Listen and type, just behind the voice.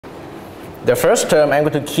The first term, I'm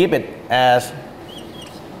going to keep it as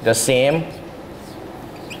the same.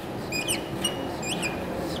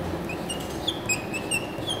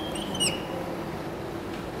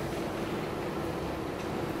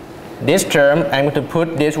 This term, I'm going to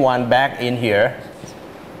put this one back in here.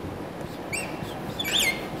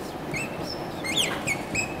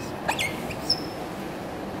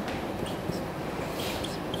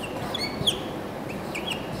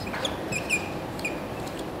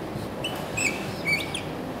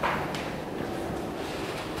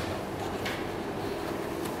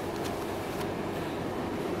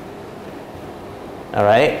 All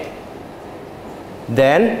right.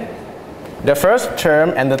 Then the first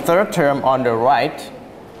term and the third term on the right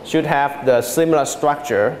should have the similar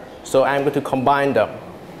structure, so I'm going to combine them.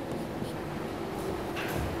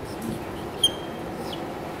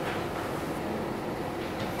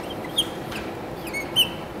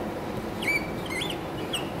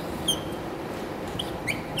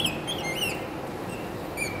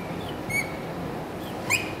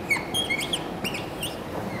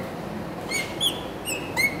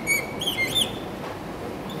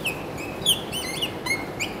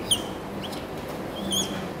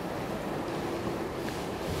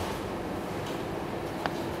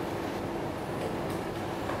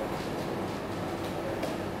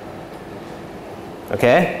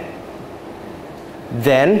 Okay?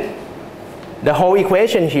 Then the whole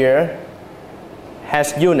equation here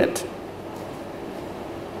has unit.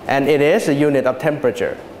 And it is a unit of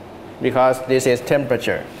temperature because this is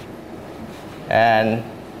temperature. And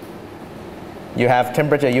you have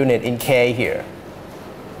temperature unit in K here.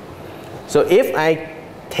 So if I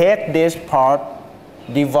take this part,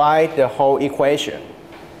 divide the whole equation,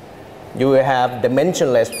 you will have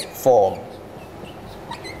dimensionless form.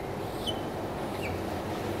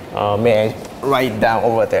 May I write down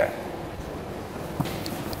over there?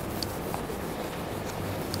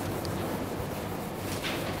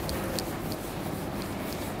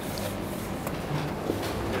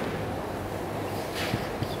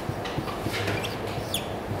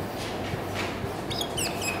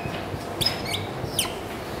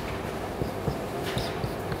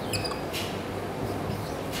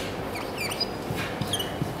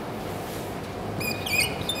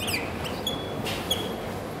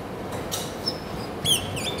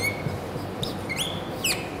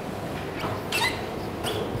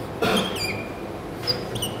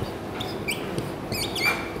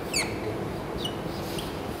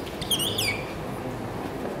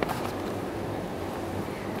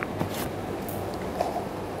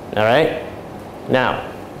 All right.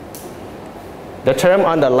 Now, the term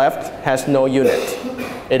on the left has no unit.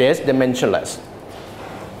 It is dimensionless.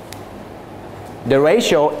 The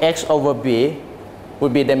ratio x over b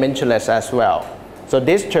would be dimensionless as well. So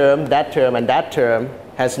this term, and that term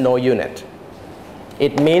has no unit.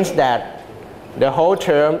 It means that the whole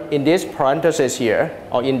term in this parenthesis here,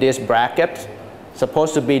 or in this bracket,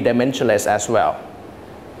 supposed to be dimensionless as well.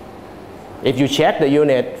 If you check the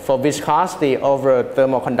unit for viscosity over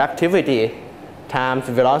thermal conductivity times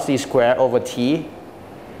velocity squared over t,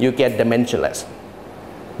 you get dimensionless.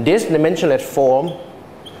 This dimensionless form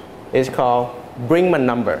is called Brinkmann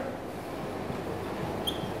number.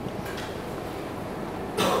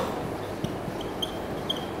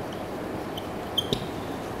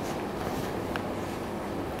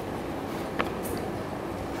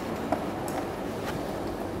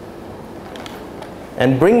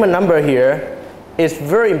 And Brinkmann number here is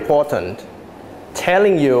very important,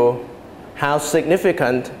 telling you how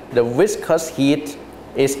significant the viscous heat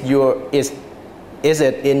is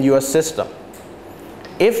it in your system.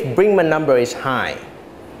 If Brinkmann number is high,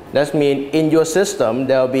 that means in your system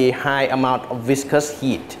there will be high amount of viscous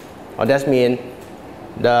heat, or that means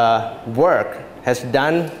the work has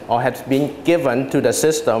done or has been given to the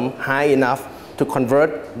system high enough to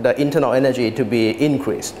convert the internal energy to be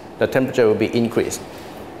increased. The temperature will be increased.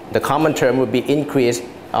 The common term would be increase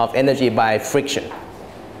of energy by friction.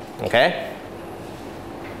 Okay?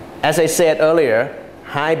 As I said earlier,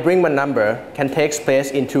 high Brinkmann number can take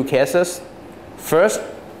place in two cases. First,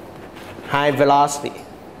 high velocity.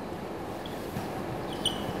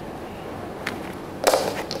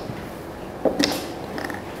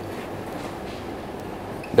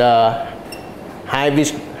 The high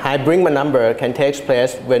Brinkmann number can take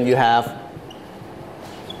place when you have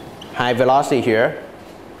high velocity here,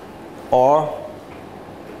 or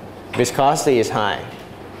viscosity is high.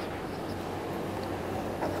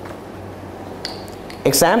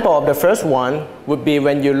 Example of the first one would be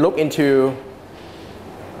when you look into,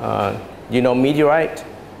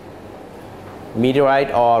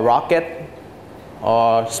 meteorite or rocket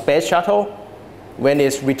or space shuttle. when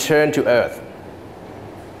it's returned to Earth.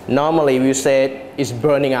 Normally we say it's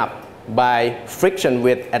burning up by friction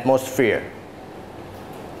with atmosphere.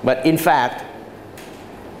 But in fact,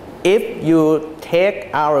 if you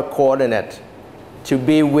take our coordinate to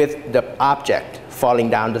be with the object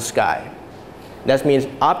falling down the sky, that means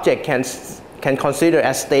object can consider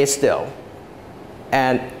as stay still,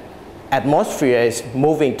 and atmosphere is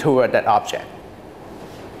moving toward that object.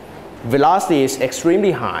 Velocity is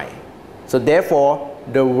extremely high, so therefore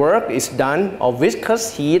the work is done, or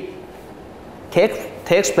viscous heat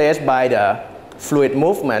takes place by the fluid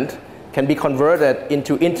movement, can be converted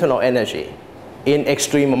into internal energy in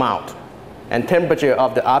extreme amount, and temperature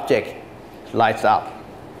of the object lights up.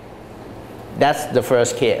 That's the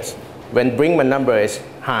first case, when Brinkman number is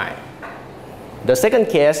high. The second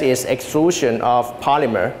case is extrusion of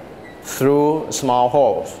polymer through small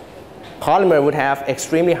holes. Polymer would have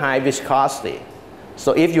extremely high viscosity.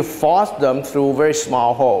 So if you force them through very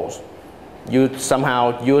small holes, you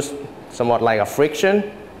somehow use somewhat like a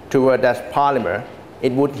friction toward that polymer,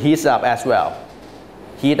 it would heat up as well.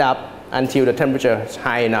 Heat up until the temperature is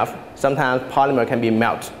high enough. Sometimes polymer can be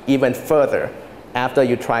melted even further after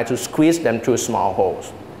you try to squeeze them through small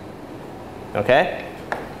holes. Okay?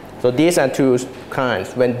 So these are two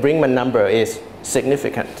kinds when Brinkman number is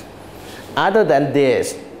significant. Other than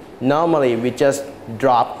this, normally we just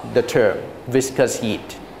drop the term viscous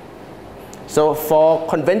heat. So for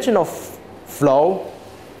conventional flow,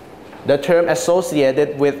 the term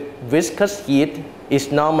associated with viscous heat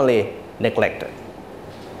is normally neglected.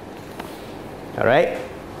 All right?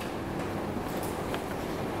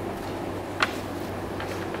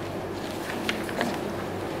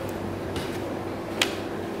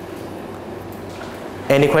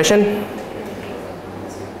 Any question?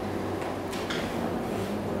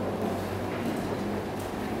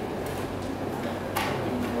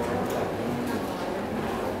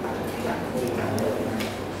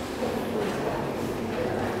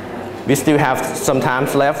 We still have some time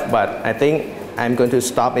left, but I think I'm going to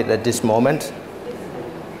stop it at this moment.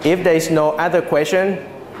 If there is no other question,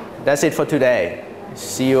 that's it for today.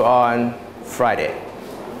 See you on Friday.